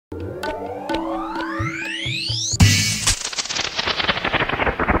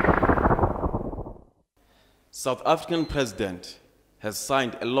South African president has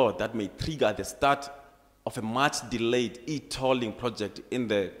signed a law that may trigger the start of a much-delayed e-tolling project in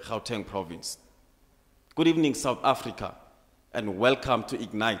the Gauteng province. Good evening, South Africa, and welcome to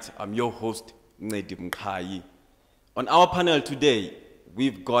Ignite. I'm your host, Ncedi Mqhayi. On our panel today,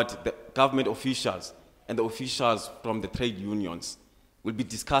 we've got the government officials and the officials from the trade unions. We'll be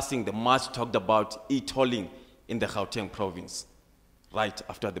discussing the much talked about e-tolling in the Gauteng province, right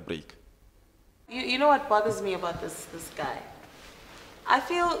after the break. You know what bothers me about this guy? I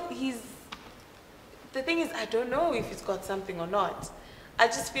feel the thing is, I don't know if he's got something or not. I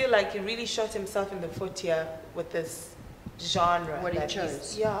just feel like he really shot himself in the foot here with this genre. What he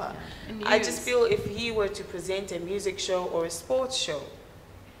chose. Yeah. I just feel if he were to present a music show or a sports show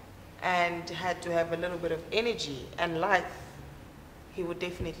and had to have a little bit of energy and life, he would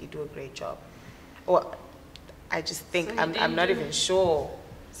definitely do a great job. Or I just think, so I'm not even sure.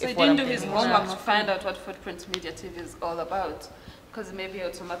 So he didn't do his homework to find out what Footprint Media TV is all about, because maybe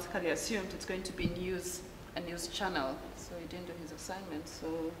automatically assumed it's going to be a news channel. So he didn't do his assignment,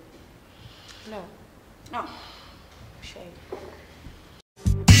 so... No. No. Shame.